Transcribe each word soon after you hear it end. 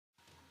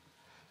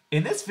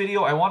In this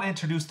video, I want to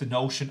introduce the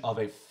notion of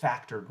a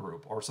factor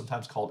group, or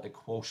sometimes called a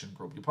quotient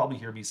group. You'll probably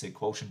hear me say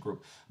quotient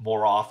group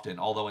more often,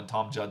 although in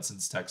Tom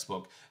Judson's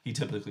textbook, he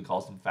typically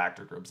calls them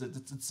factor groups.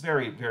 It's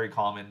very, very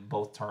common,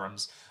 both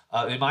terms.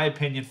 In my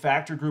opinion,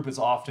 factor group is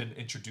often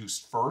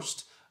introduced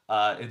first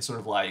in sort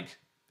of like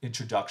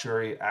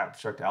introductory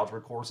abstract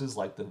algebra courses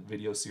like the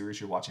video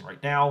series you're watching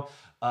right now.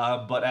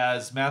 But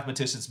as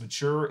mathematicians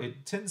mature,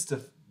 it tends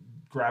to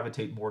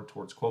gravitate more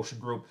towards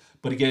quotient group.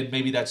 But again,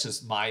 maybe that's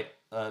just my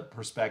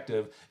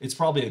perspective. It's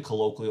probably a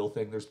colloquial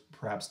thing. There's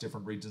perhaps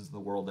different regions in the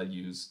world that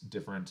use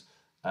different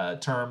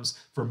terms.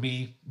 For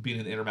me, being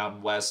in the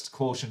Intermountain West,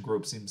 quotient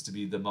group seems to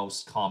be the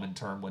most common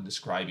term when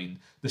describing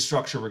the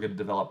structure we're going to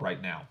develop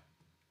right now.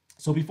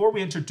 So before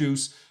we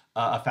introduce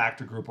a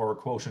factor group or a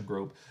quotient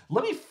group,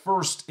 let me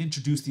first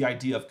introduce the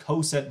idea of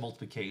coset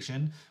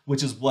multiplication,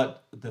 which is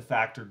what the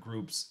factor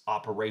group's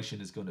operation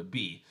is going to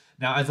be.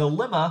 Now, as a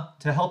lemma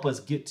to help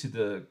us get to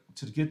the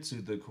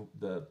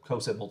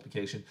coset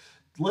multiplication,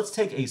 let's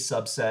take a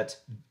subset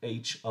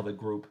H of a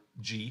group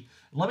G.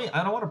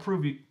 I don't want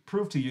to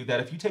prove to you that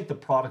if you take the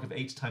product of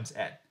H times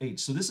H,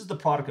 so this is the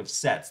product of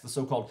sets, the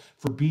so-called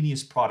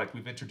Frobenius product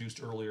we've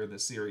introduced earlier in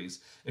this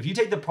series. If you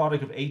take the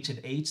product of H and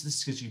H,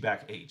 this gives you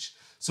back H.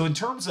 So in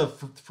terms of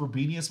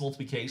Frobenius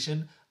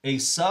multiplication, a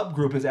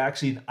subgroup is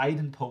actually an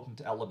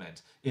idempotent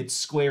element. Its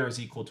square is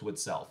equal to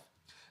itself.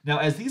 Now,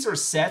 as these are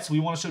sets, we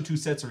want to show two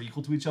sets are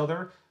equal to each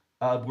other.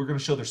 We're going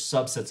to show they're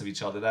subsets of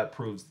each other. That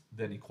proves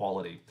then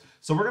equality.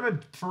 So we're going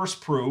to first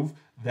prove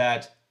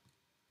that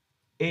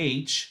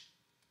H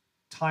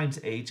times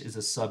H is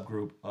a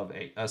subgroup of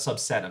a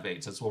subset of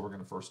H. That's what we're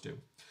going to first do.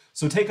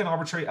 So take an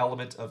arbitrary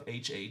element of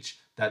HH,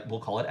 that we'll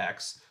call it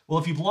X. Well,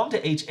 if you belong to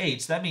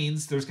HH, that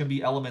means there's going to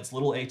be elements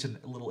little h and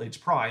little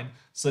h prime,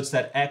 such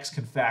that X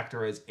can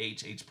factor as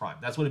HH prime.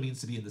 That's what it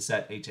means to be in the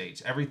set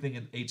HH. Everything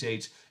in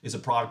HH is a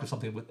product of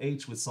something with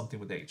H with something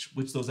with H,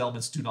 which those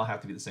elements do not have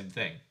to be the same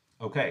thing.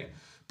 Okay,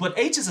 but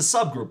H is a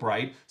subgroup,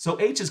 right? So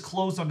H is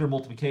closed under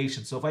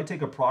multiplication. So if I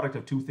take a product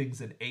of two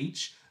things in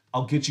H,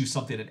 I'll get you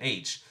something in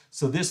H.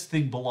 So this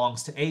thing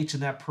belongs to H,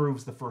 and that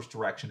proves the first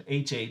direction.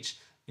 HH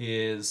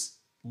is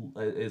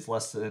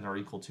less than or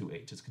equal to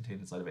H. It's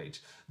contained inside of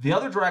H. The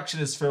other direction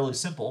is fairly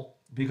simple,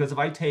 because if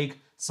I take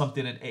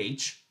something in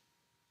H,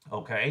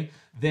 okay,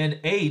 then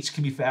H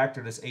can be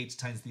factored as H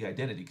times the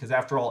identity, because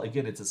after all,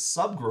 again, it's a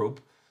subgroup.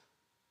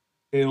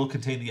 It'll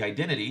contain the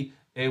identity,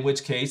 in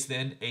which case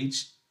then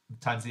H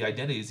times the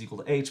identity is equal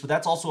to H, but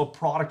that's also a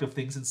product of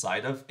things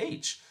inside of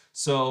H.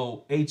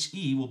 So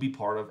HE will be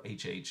part of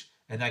HH,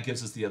 and that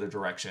gives us the other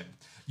direction.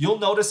 You'll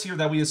notice here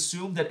that we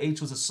assume that H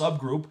was a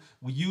subgroup.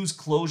 We use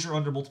closure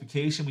under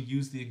multiplication. We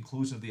use the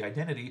inclusion of the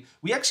identity.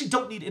 We actually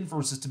don't need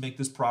inverses to make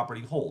this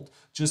property hold.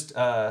 Just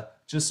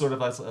sort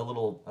of as a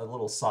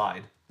little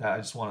side that I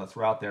just want to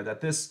throw out there,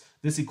 that this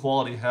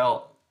equality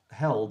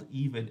held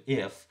even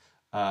if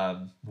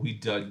even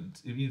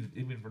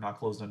if we're not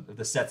closed if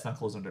the set's not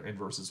closed under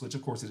inverses, which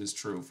of course it is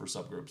true for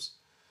subgroups.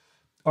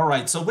 All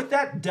right, so with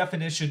that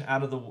definition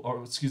that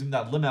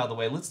lemma out of the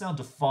way, let's now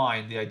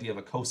define the idea of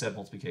a coset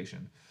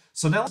multiplication.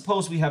 So now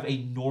suppose we have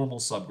a normal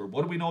subgroup.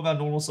 What do we know about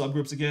normal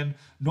subgroups again?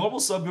 Normal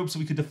subgroups,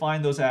 we could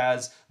define those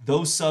as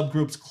those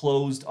subgroups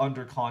closed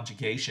under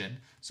conjugation.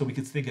 So we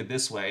could think it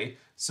this way.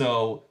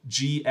 So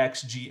G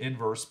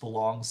inverse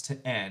belongs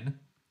to N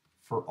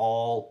for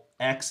all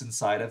X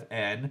inside of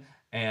N,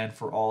 and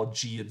for all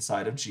G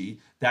inside of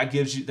G. That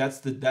gives you,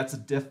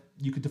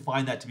 you could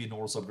define that to be a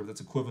normal subgroup.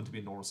 That's equivalent to be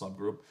a normal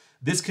subgroup.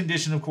 This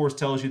condition, of course,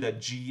 tells you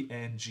that G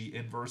and G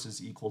inverse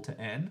is equal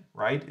to N,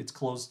 right? It's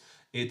closed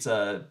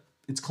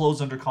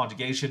under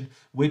conjugation,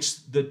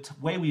 which the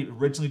way we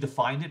originally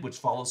defined it, which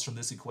follows from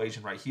this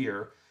equation right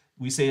here,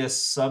 we say a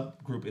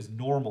subgroup is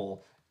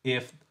normal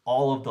if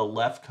all of the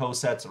left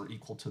cosets are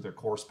equal to their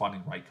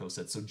corresponding right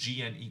cosets. So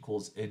Gn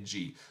equals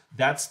Ng.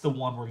 That's the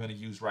one we're going to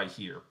use right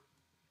here.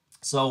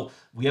 So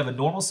we have a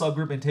normal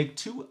subgroup and take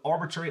two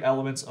arbitrary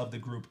elements of the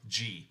group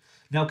G.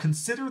 Now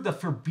consider the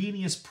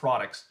Frobenius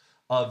products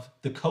of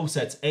the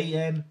cosets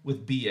AN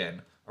with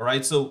BN. All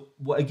right, so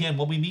again,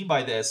 what we mean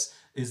by this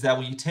is that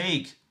when you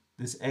take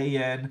this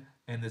AN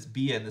and this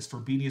BN, this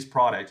Frobenius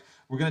product,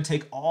 we're going to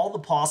take all the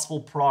possible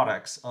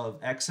products of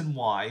X and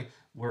Y,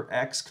 where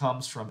X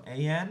comes from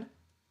AN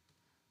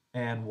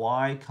and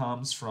Y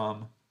comes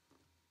from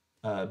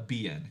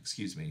BN,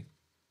 excuse me.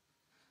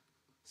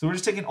 So we're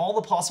just taking all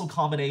the possible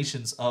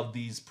combinations of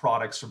these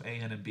products from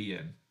AN and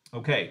BN.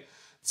 Okay,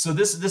 so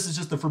this is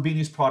just the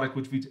Frobenius product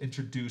which we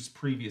introduced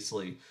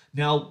previously.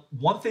 Now,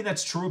 one thing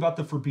that's true about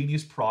the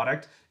Frobenius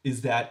product is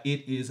that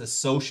it is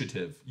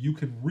associative. You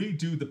can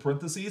redo the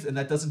parentheses and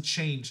that doesn't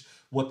change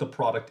what the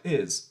product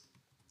is.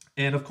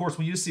 And of course,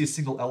 when you see a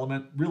single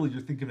element, really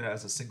you're thinking of it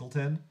as a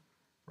singleton,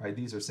 right?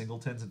 These are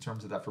singletons in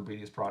terms of that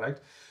Frobenius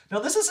product. Now,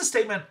 this is a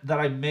statement that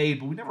I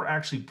made, but we never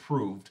actually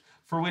proved,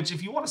 for which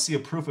if you want to see a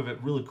proof of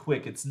it really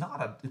quick, it's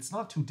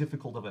not too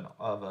difficult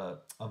of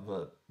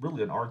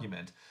really an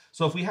argument.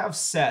 So if we have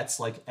sets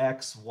like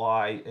X,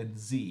 Y, and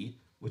Z,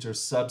 which are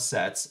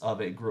subsets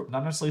of a group,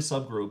 not necessarily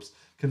subgroups,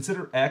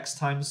 consider X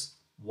times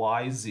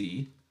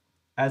YZ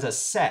as a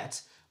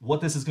set, what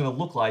this is going to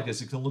look like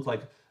is it's going to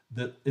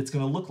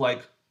look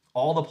like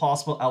all the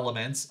possible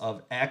elements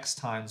of x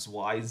times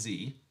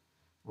yz,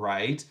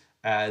 right?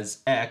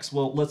 As x.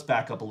 Well, let's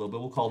back up a little bit.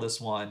 We'll call this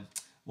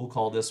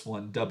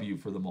one w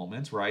for the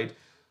moment, right?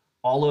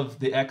 All of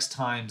the x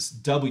times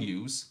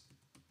w's,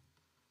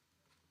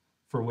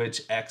 for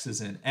which x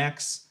is in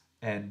x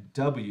and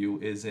w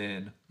is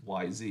in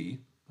yz,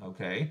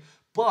 okay?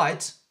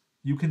 But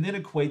you can then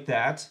equate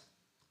that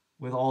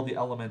with all the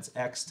elements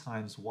x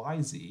times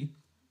yz,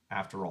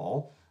 after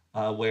all,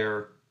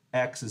 where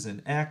x is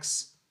in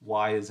x,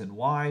 y is in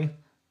y,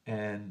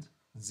 and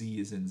z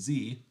is in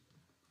z.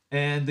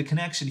 And the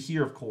connection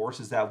here, of course,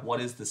 is that what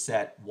is the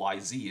set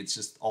yz? It's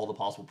just all the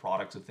possible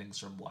products of things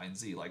from y and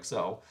z, like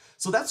so.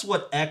 So that's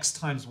what x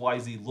times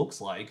yz looks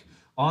like.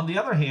 On the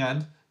other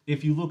hand,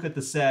 if you look at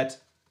the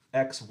set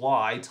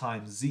xy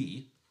times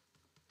z,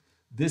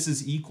 this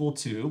is equal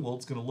to, well,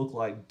 it's going to look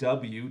like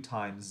w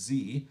times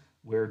z,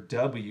 where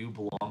w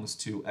belongs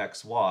to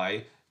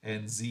xy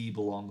and z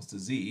belongs to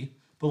z.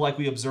 But like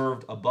we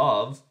observed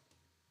above,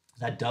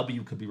 that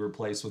w could be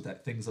replaced with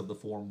things of the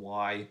form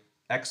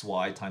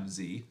xy times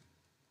z,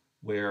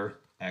 where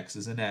x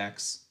is in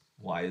x,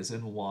 y is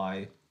in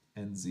y,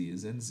 and z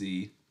is in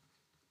z,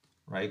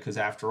 right? Because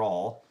after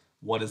all,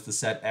 what is the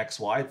set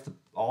xy?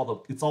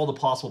 It's all the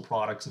possible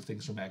products of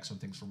things from x and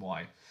things from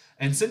y.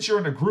 And since you're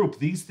in a group,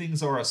 these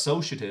things are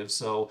associative.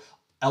 So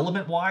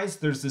element-wise,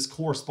 there's this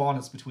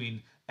correspondence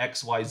between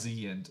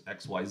xyz and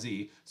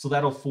xyz. So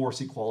that'll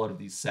force equality of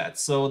these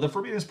sets. So the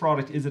Frobenius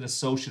product is an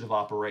associative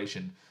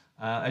operation.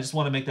 I just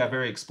want to make that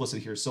very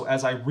explicit here. So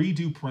as I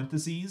redo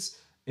parentheses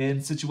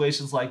in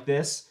situations like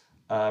this,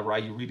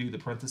 right, you redo the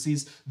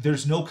parentheses,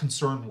 there's no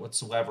concern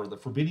whatsoever. The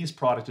Frobenius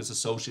product is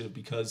associative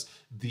because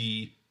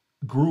the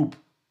group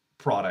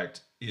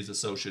product is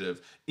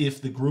associative.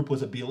 If the group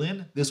was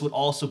abelian, this would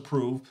also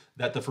prove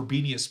that the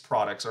Frobenius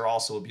products are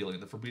also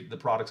abelian. The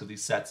products of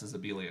these sets is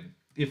abelian.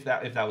 If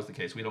that was the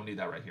case, we don't need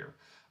that right here.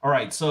 All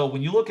right, so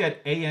when you look at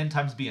an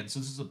times bn, so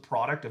this is a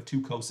product of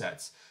two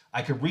cosets.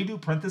 I can redo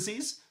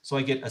parentheses, so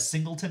I get a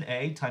singleton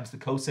a times the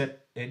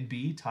coset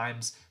nb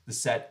times the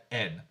set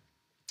n.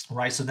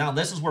 Right, so now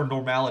this is where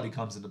normality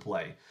comes into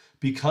play.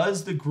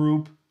 Because the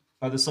group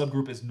or the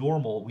subgroup is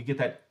normal, we get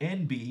that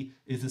NB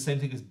is the same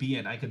thing as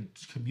BN. I can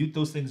commute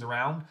those things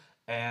around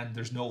and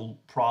there's no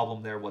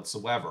problem there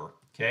whatsoever,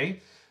 okay?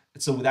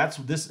 So that's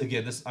this,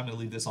 again, I'm gonna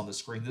leave this on the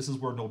screen. This is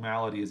where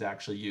normality is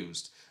actually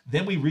used.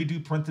 Then we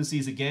redo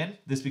parentheses again.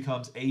 This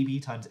becomes AB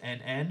times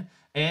NN.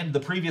 And the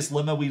previous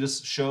lemma we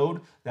just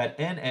showed that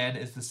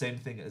NN is the same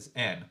thing as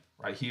N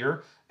right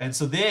here. And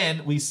so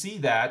then we see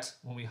that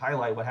when we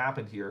highlight what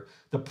happened here,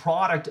 the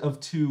product of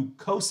two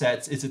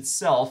cosets is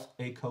itself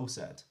a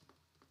coset.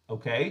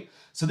 Okay,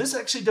 so this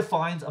actually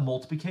defines a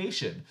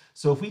multiplication.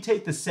 So if we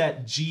take the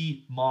set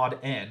G mod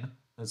n,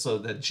 so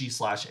that G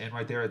slash n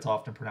right there, it's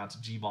often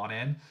pronounced G mod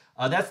n.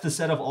 That's the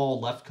set of all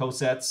left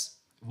cosets,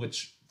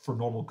 which for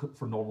normal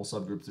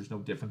subgroups, there's no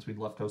difference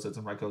between left cosets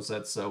and right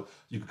cosets. So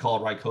you could call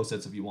it right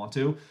cosets if you want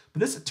to. But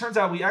this, it turns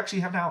out we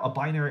actually have now a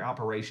binary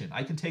operation.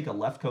 I can take a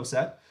left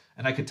coset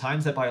and I could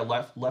times that by a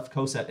left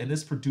coset, and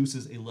this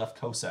produces a left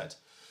coset.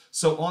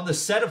 So on the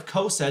set of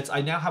cosets,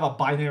 I now have a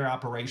binary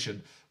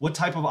operation. What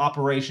type of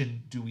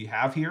operation do we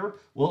have here?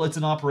 Well, it's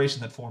an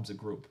operation that forms a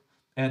group.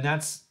 And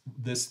that's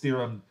this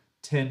theorem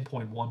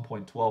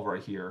 10.1.12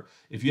 right here.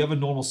 If you have a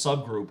normal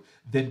subgroup,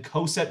 then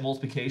coset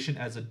multiplication,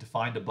 as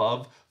defined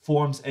above,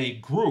 forms a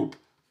group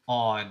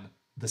on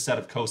the set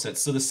of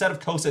cosets. So the set of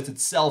cosets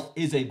itself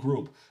is a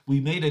group. We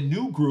made a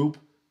new group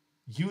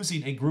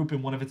using a group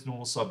in one of its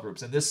normal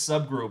subgroups. And this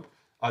subgroup,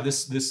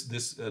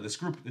 this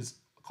group is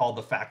called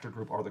the factor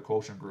group or the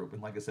quotient group.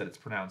 And like I said, it's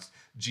pronounced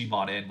G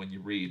mod n when you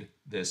read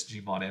this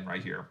G mod n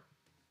right here.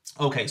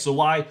 Okay, so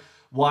why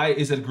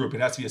is it a group?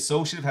 It has to be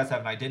associative, has to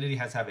have an identity,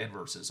 has to have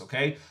inverses,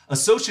 okay?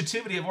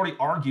 Associativity, I've already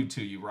argued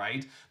to you,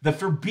 right? The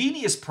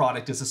Frobenius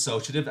product is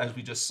associative, as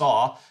we just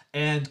saw,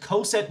 and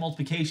coset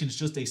multiplication is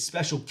just a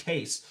special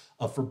case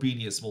of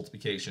Frobenius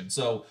multiplication.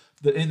 So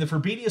in the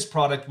Frobenius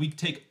product, we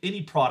take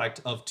any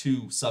product of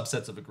two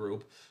subsets of a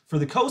group. For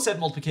the coset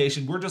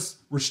multiplication, we're just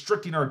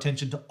restricting our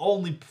attention to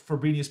only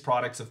Frobenius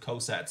products of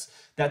cosets.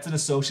 That's an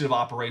associative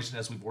operation,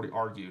 as we've already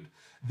argued.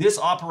 This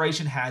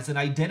operation has an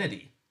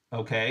identity.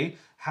 Okay,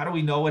 how do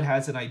we know it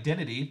has an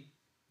identity?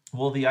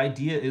 Well, the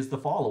idea is the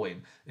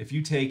following. If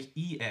you take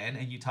En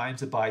and you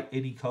times it by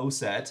any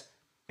coset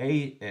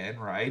An,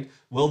 right?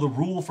 Well, the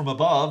rule from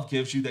above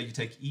gives you that you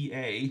take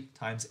Ea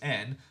times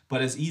N,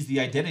 but as E is the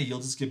identity, you'll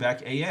just get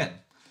back An.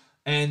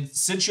 And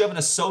since you have an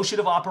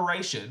associative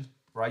operation,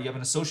 right? You have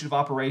an associative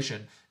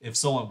operation. If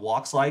someone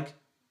walks like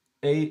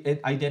an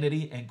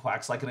identity and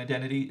quacks like an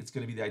identity, it's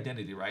going to be the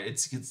identity, right?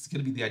 It's going to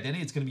be the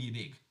identity. It's going to be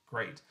unique.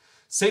 Great.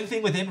 Same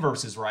thing with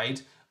inverses,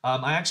 right?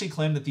 I actually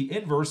claim that the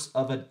inverse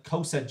of a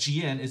coset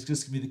Gn is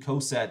just going to be the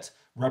coset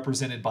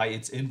represented by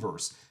its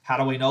inverse. How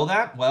do we know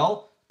that?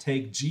 Well,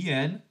 take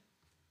Gn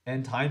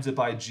and times it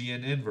by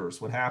Gn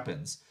inverse. What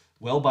happens?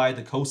 Well, by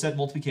the coset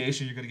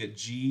multiplication, you're going to get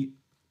G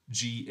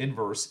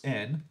inverse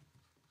n,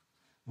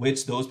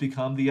 which those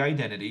become the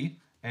identity,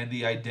 and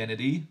the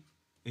identity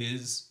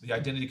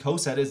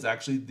coset is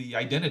actually the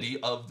identity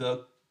of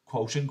the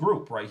quotient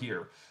group right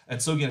here.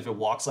 And so again, if it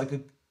walks like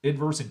an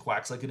inverse and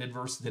quacks like an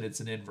inverse, then it's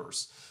an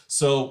inverse.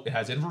 So it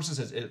has inverses,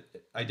 has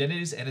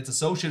identities, and it's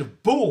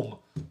associative. Boom!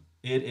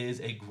 It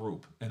is a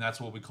group, and that's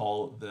what we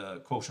call the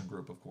quotient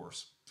group, of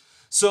course.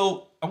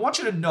 So I want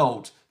you to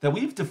note that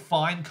we've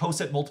defined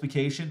coset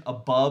multiplication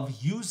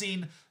above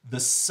using the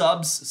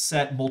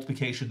subset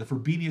multiplication, the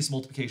Frobenius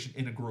multiplication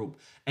in a group,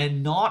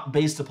 and not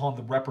based upon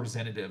the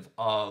representative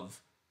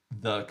of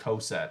the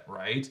coset,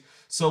 right?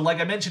 So like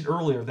I mentioned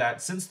earlier, that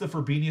since the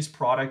Frobenius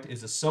product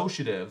is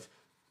associative,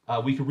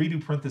 we can redo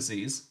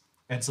parentheses,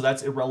 and so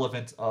that's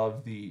irrelevant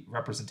of the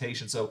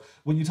representation. So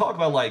when you talk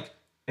about like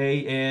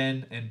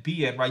AN and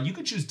BN, right, you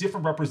could choose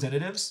different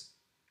representatives.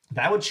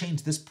 That would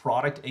change this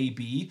product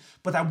AB,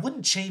 but that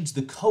wouldn't change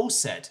the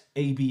coset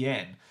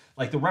ABN.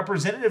 Like the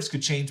representatives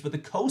could change, but the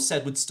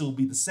coset would still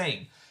be the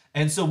same.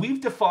 And so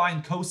we've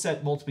defined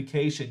coset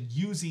multiplication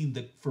using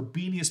the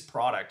Frobenius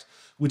product,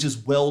 which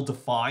is well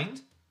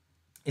defined.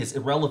 Is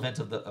irrelevant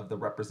of the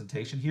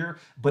representation here,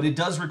 but it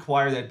does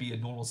require that it be a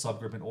normal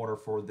subgroup in order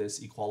for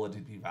this equality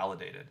to be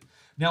validated.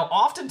 Now,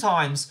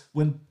 oftentimes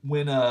when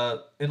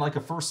in like a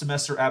first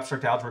semester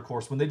abstract algebra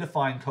course, when they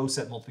define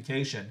coset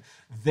multiplication,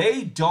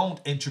 they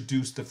don't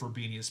introduce the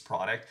Frobenius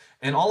product,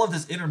 and all of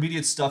this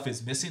intermediate stuff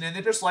is missing, and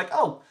they're just like,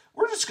 oh,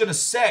 we're just gonna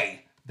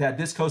say that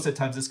this coset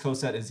times this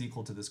coset is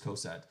equal to this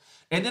coset.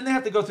 And then they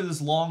have to go through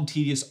this long,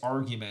 tedious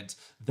argument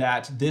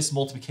that this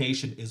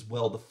multiplication is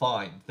well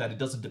defined, that it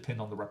doesn't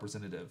depend on the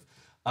representative.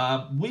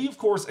 We, of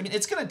course, I mean,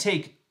 it's going to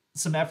take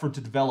some effort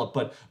to develop,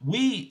 but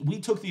we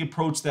took the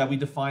approach that we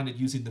defined it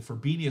using the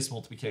Frobenius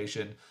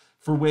multiplication,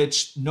 for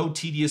which no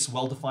tedious,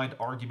 well-defined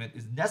argument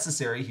is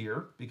necessary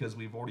here, because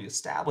we've already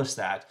established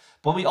that.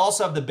 But we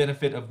also have the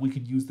benefit of we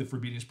can use the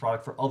Frobenius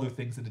product for other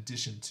things in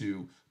addition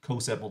to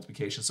coset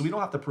multiplication, so we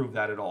don't have to prove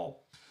that at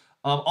all.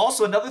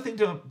 Also, another thing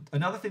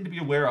to be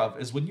aware of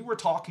is when you were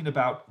talking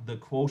about the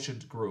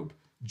quotient group,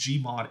 G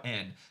mod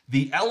n,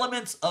 the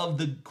elements of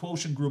the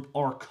quotient group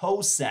are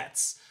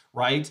cosets,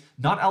 right?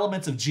 Not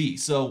elements of G.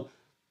 So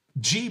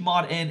G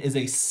mod n is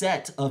a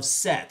set of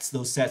sets,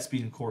 those sets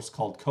being, of course,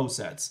 called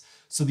cosets.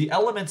 So the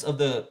elements of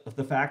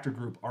the factor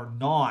group are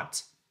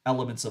not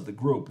elements of the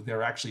group.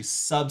 They're actually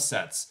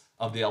subsets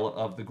of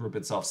the group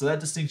itself. So that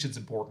distinction is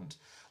important.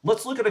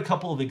 Let's look at a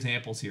couple of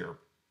examples here.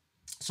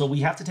 So we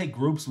have to take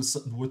groups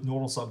with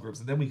normal subgroups,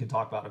 and then we can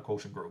talk about a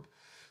quotient group.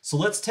 So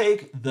let's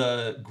take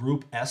the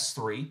group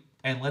S3,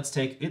 and let's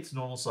take its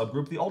normal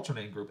subgroup, the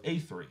alternating group,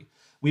 A3.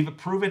 We've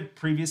proven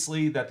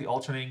previously that the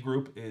alternating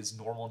group is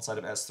normal inside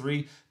of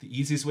S3. The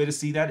easiest way to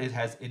see that, it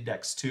has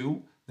index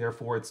 2,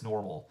 therefore it's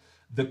normal.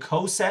 The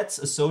cosets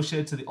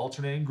associated to the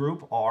alternating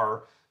group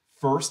are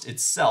first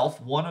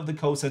itself. One of the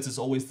cosets is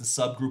always the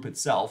subgroup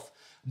itself.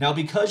 Now,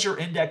 because you're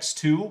index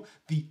 2,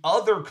 the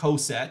other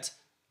coset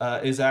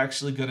is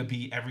actually going to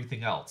be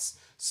everything else.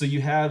 So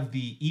you have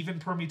the even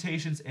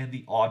permutations and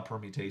the odd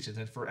permutations.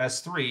 And for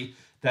S3,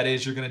 that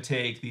is, you're going to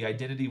take the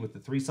identity with the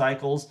 3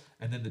 cycles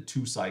and then the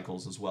 2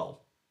 cycles as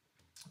well.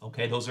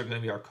 Okay, those are going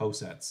to be our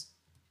cosets.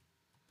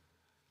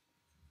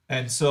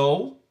 And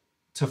so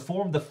to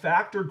form the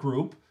factor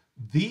group,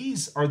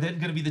 these are then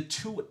going to be the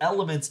 2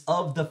 elements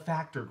of the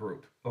factor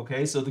group.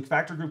 Okay, so the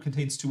factor group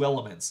contains 2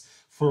 elements,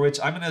 for which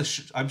I'm going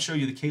to show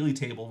you the Cayley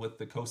table with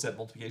the coset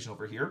multiplication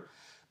over here.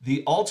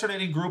 The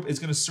alternating group is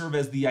going to serve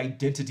as the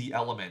identity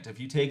element. If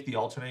you take the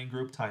alternating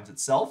group times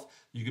itself,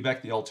 you get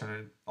back the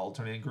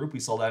alternating group. We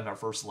saw that in our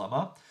first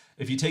lemma.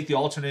 If you take the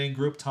alternating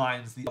group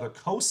times the other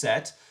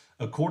coset,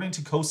 according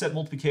to coset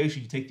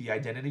multiplication, you take the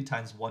identity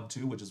times 1,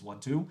 2, which is 1,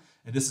 2,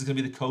 and this is going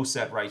to be the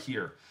coset right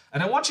here.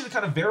 And I want you to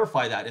kind of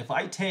verify that. If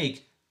I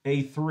take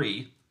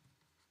A3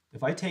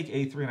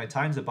 and I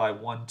times it by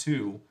 1,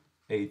 2,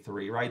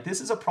 A3, right?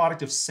 This is a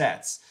product of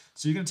sets.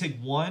 So you're going to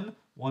take 1,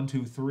 1,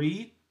 2,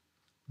 3,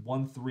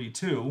 1, 3,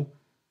 2,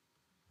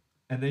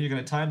 and then you're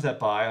going to times that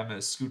by, I'm going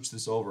to scooch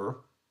this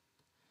over,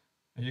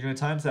 and you're going to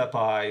times that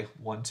by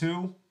 1,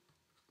 2,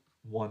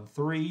 1,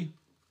 3,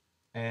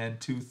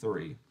 and 2,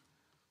 3.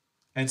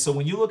 And so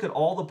when you look at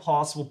all the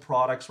possible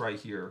products right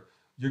here,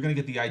 you're going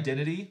to get the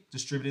identity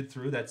distributed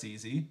through. That's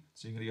easy.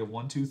 So you're going to get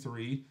 1, 2,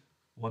 3,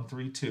 1,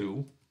 3,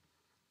 2,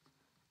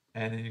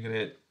 and then you're going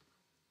to get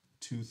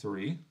 2,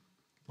 3,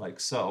 like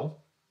so.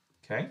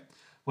 Okay.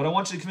 What I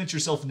want you to convince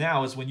yourself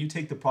now is when you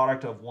take the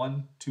product of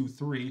 1, 2,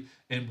 3,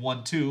 and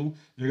 1, 2,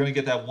 you're going to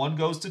get that 1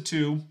 goes to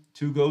 2,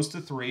 2 goes to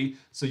 3,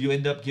 so you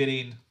end up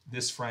getting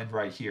this friend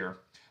right here.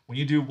 When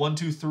you do 1,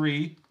 2,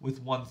 3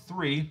 with 1,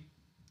 3,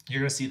 you're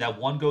going to see that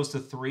 1 goes to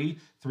 3,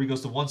 3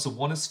 goes to 1, so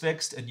 1 is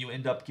fixed, and you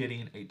end up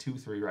getting a 2,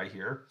 3 right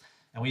here.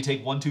 And when you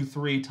take 1, 2,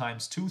 3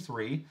 times 2,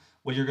 3,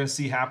 what you're going to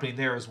see happening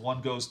there is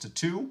 1 goes to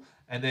 2,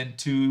 and then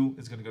 2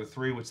 is going to go to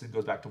 3, which then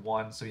goes back to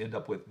 1, so you end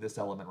up with this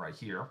element right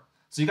here.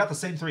 So you got the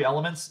same 3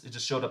 elements, it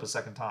just showed up a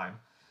second time.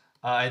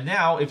 And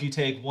now if you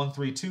take 1,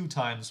 3, 2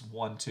 times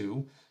 1,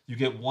 2, you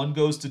get 1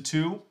 goes to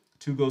 2,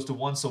 2 goes to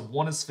 1, so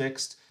 1 is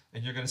fixed,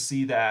 and you're going to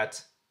see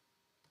that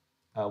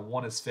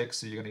 1 is fixed,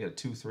 so you're going to get a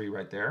 2, 3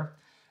 right there.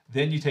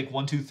 Then you take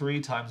 1, 2,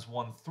 3 times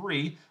 1,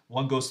 3.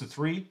 1 goes to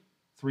 3,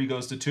 3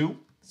 goes to 2.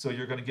 So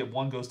you're going to get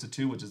 1 goes to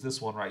 2, which is this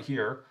one right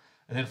here.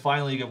 And then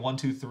finally you get 1,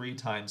 2, 3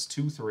 times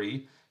 2,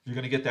 3. You're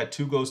going to get that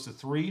 2 goes to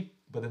 3,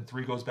 but then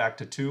 3 goes back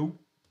to 2.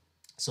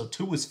 So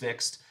 2 is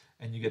fixed,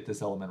 and you get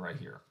this element right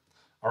here.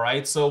 All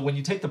right, so when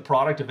you take the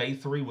product of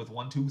A3 with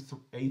 1, 2,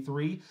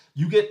 A3,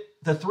 you get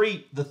the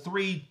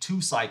three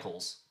 2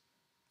 cycles.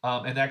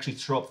 And actually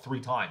show up 3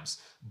 times.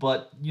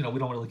 But, we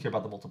don't really care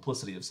about the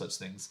multiplicity of such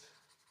things.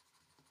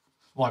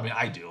 Well, I mean,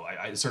 I do.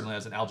 I certainly,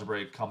 as an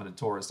algebraic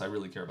combinatorist, I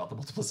really care about the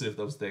multiplicity of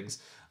those things.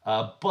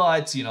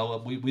 But,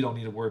 we don't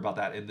need to worry about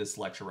that in this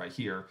lecture right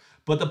here.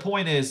 But the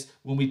point is,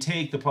 when we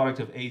take the product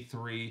of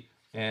A3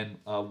 and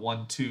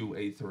 1, 2,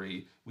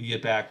 A3, we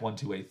get back 1,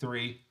 2,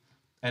 A3.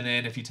 And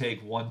then if you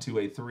take 1, 2,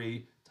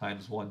 A3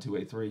 times 1, 2,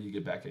 A3, you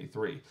get back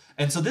A3.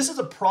 And so this is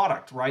a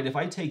product, right? If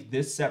I take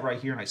this set right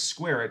here and I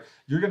square it,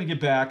 you're going to get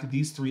back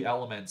these 3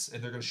 elements,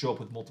 and they're going to show up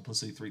with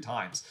multiplicity 3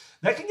 times.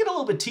 That can get a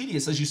little bit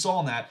tedious, as you saw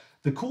in that.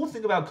 The cool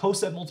thing about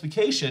coset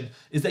multiplication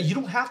is that you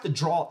don't have to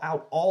draw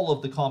out all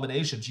of the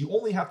combinations. You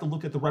only have to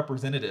look at the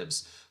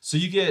representatives. So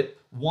you get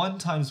 1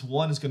 times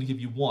 1 is going to give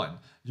you 1.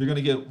 You're going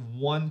to get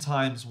 1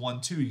 times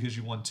 1, 2 gives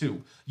you 1,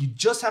 2. You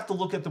just have to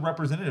look at the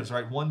representatives,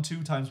 right? 1,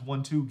 2 times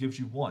 1, 2 gives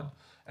you 1.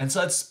 And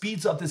so that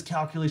speeds up this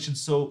calculation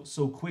so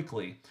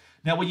quickly.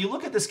 Now, when you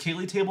look at this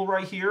Cayley table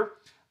right here,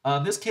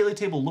 this Cayley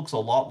table looks a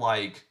lot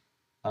like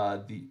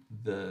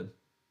the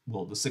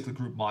cyclic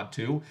group mod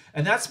 2,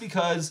 and that's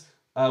because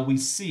we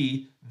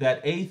see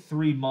that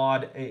S3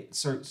 mod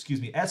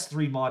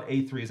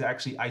A3 is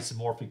actually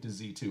isomorphic to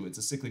Z2. It's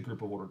a cyclic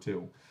group of order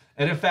 2.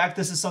 And in fact,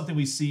 this is something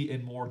we see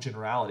in more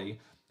generality.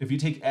 If you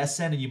take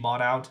Sn and you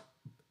mod out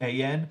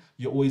An,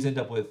 you always end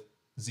up with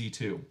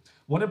Z2.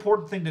 One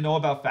important thing to know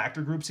about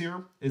factor groups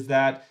here is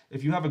that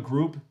if you have a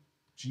group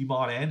G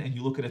mod n and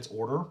you look at its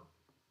order,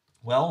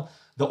 well,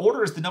 the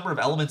order is the number of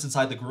elements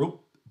inside the group,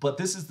 but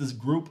this is this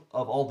group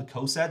of all the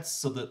cosets,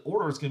 so the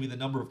order is going to be the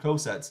number of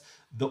cosets.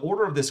 The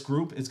order of this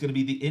group is going to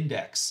be the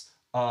index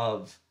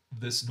of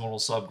this normal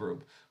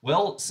subgroup.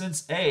 Well,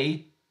 since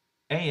An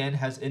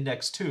has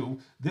index 2,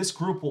 this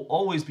group will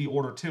always be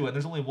order 2, and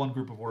there's only one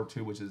group of order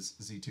 2, which is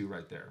Z2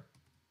 right there.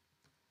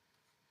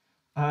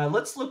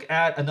 Let's look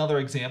at another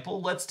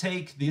example. Let's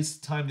take this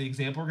time the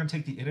example. We're going to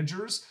take the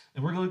integers,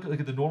 and we're going to look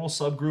at the normal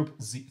subgroup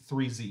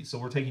 3z. So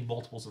we're taking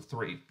multiples of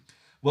 3.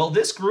 Well,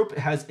 this group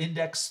has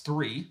index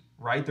 3,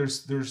 right?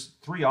 There's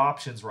 3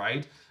 options,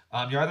 right?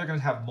 You're either going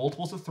to have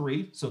multiples of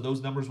 3, so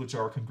those numbers which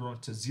are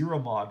congruent to 0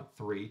 mod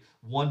 3,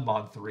 1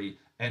 mod 3,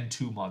 and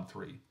 2 mod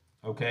 3,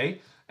 okay?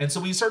 And so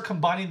when you start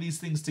combining these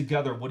things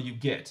together, what do you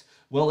get?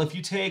 Well, if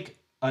you take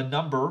a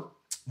number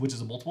which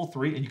is a multiple of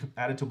 3, and you can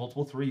add it to a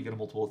multiple of 3, you get a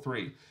multiple of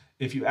 3.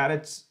 If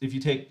you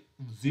take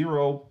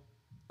 0,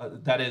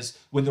 that is,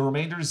 when the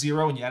remainder is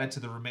 0 and you add it to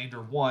the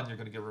remainder 1, you're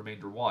going to get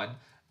remainder 1.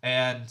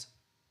 And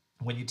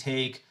when you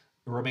take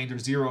the remainder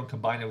 0 and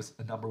combine it with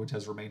a number which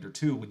has remainder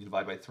 2, when you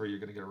divide by 3, you're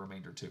going to get a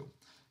remainder 2.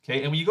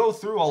 Okay, and when you go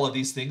through all of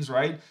these things,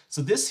 right,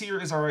 so this here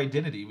is our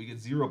identity. We get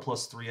 0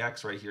 plus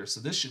 3x right here.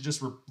 So this should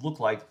just look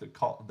like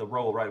the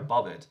row right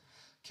above it.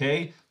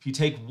 Okay, if you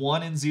take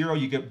 1 and 0,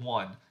 you get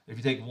 1. If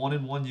you take 1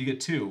 and 1, you get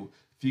 2.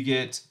 If you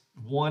get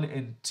 1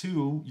 and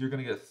 2, you're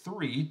going to get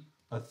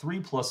a 3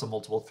 plus a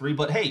multiple of 3.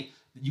 But hey,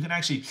 you can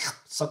actually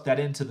suck that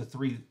into the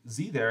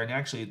 3z there, and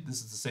actually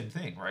this is the same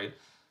thing, right?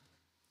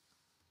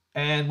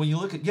 And when you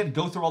look again,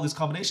 go through all these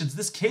combinations,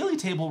 this Cayley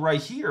table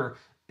right here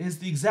is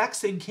the exact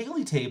same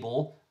Cayley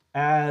table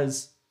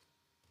as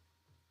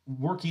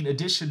working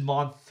addition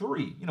mod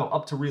 3,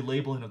 up to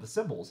relabeling of the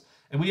symbols.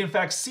 And we in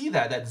fact see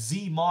that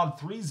z mod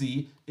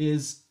 3z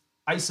is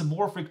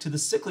isomorphic to the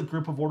cyclic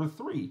group of order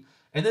 3.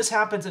 And this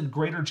happens in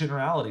greater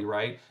generality,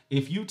 right?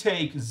 If you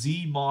take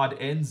z mod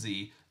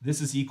nz,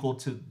 this is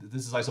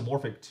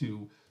isomorphic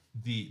to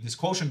this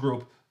quotient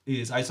group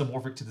is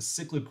isomorphic to the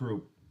cyclic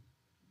group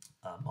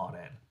mod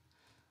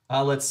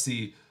n. Let's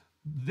see.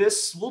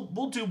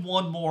 We'll do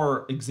one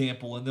more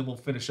example and then we'll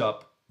finish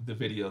up the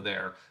video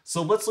there.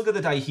 So let's look at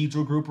the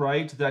dihedral group,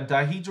 right? That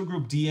dihedral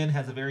group Dn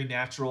has a very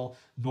natural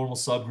normal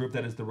subgroup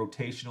that is the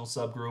rotational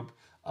subgroup.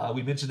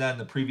 We mentioned that in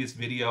the previous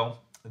video.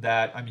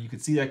 You can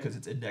see that because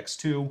it's index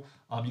 2.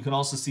 You can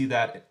also see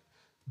that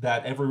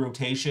every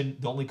rotation,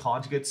 the only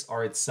conjugates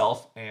are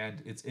itself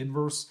and its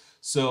inverse.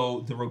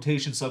 So the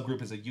rotation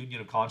subgroup is a union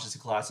of constancy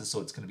classes,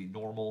 so it's going to be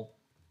normal.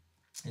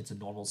 It's a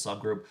normal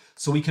subgroup.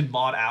 So we can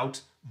mod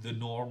out this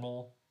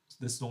normal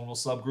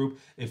subgroup.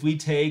 If we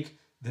take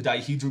the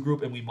dihedral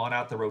group and we mod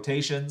out the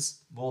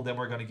rotations, well, then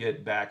we're going to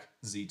get back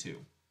Z2,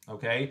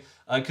 okay?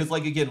 Because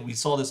again, we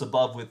saw this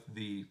above with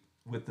the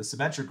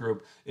symmetric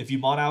group. If you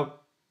mod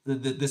out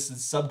this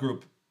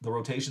subgroup, the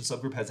rotation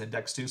subgroup has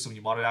index 2, so when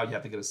you mod it out, you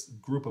have to get a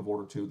group of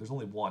order 2. There's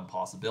only one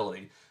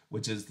possibility,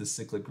 which is the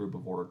cyclic group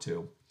of order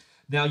 2.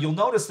 Now, you'll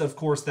notice, that, of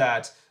course,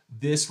 that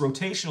this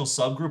rotational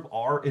subgroup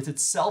R is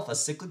itself a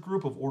cyclic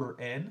group of order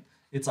n,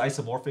 it's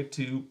isomorphic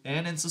to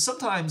n. And so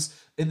sometimes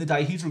in the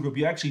dihedral group,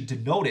 you actually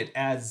denote it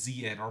as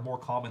Zn, or more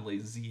commonly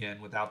Zn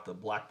without the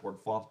blackboard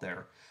font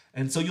there.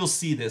 And so you'll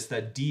see this,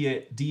 that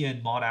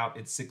Dn mod out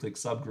its cyclic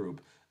subgroup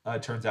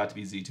turns out to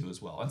be Z2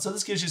 as well. And so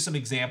this gives you some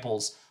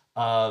examples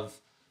of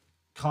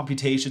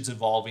computations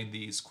involving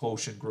these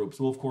quotient groups.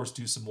 We'll, of course,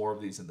 do some more of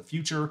these in the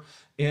future.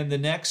 In the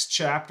next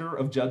chapter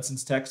of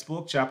Judson's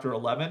textbook, chapter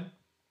 11,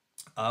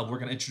 we're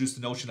going to introduce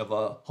the notion of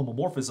a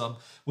homomorphism,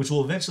 which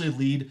will eventually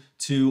lead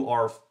to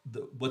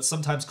what's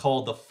sometimes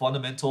called the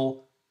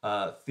fundamental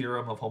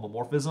theorem of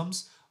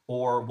homomorphisms,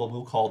 or what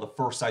we'll call the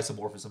first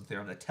isomorphism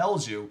theorem, that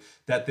tells you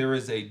that there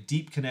is a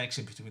deep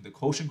connection between the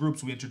quotient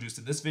groups we introduced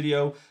in this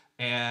video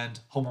and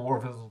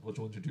homomorphisms, which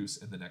we'll introduce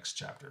in the next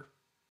chapter.